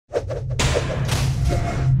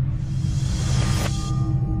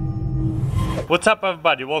What's up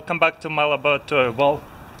everybody, welcome back to my laboratory. Well,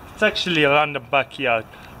 it's actually a random backyard.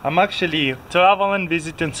 I'm actually traveling,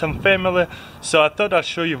 visiting some family, so I thought I'd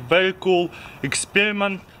show you a very cool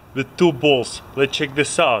experiment with two balls. Let's check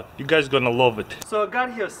this out, you guys gonna love it. So I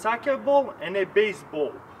got here a soccer ball and a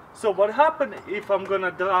baseball. So what happens if I'm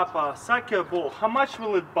gonna drop a soccer ball, how much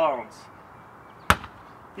will it bounce?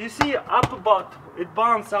 You see, it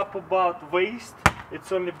bounces up about waist. It's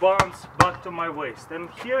only bounce back to my waist. And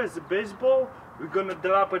here is a baseball. We're gonna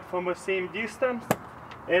drop it from the same distance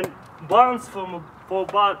and bounce for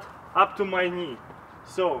about up to my knee.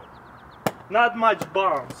 So not much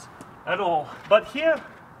bounce at all. But here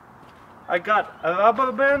I got a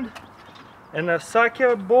rubber band and a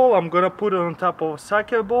soccer ball. I'm gonna put it on top of a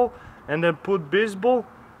soccer ball and then put baseball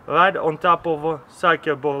right on top of a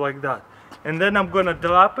soccer ball like that. And then I'm gonna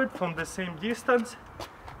drop it from the same distance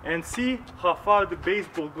and see how far the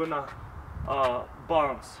baseball gonna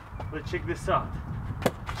bounce. Let's check this out.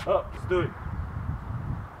 Oh, let's do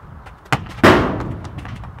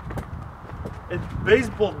it.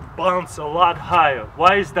 Baseball bounce a lot higher.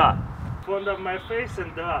 Why is that? Front of my face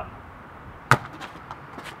and drop.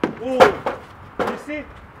 Ooh, you see,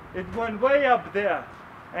 it went way up there,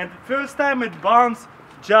 and the first time it bounced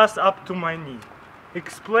just up to my knee.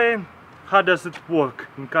 Explain. How does it work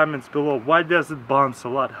in comments below? Why does it bounce a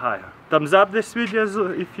lot higher? Thumbs up this video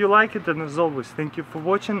if you like it, and as always, thank you for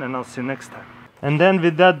watching, and I'll see you next time. And then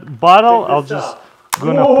with that bottle, I'll just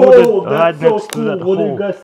gonna put it right next to that hole.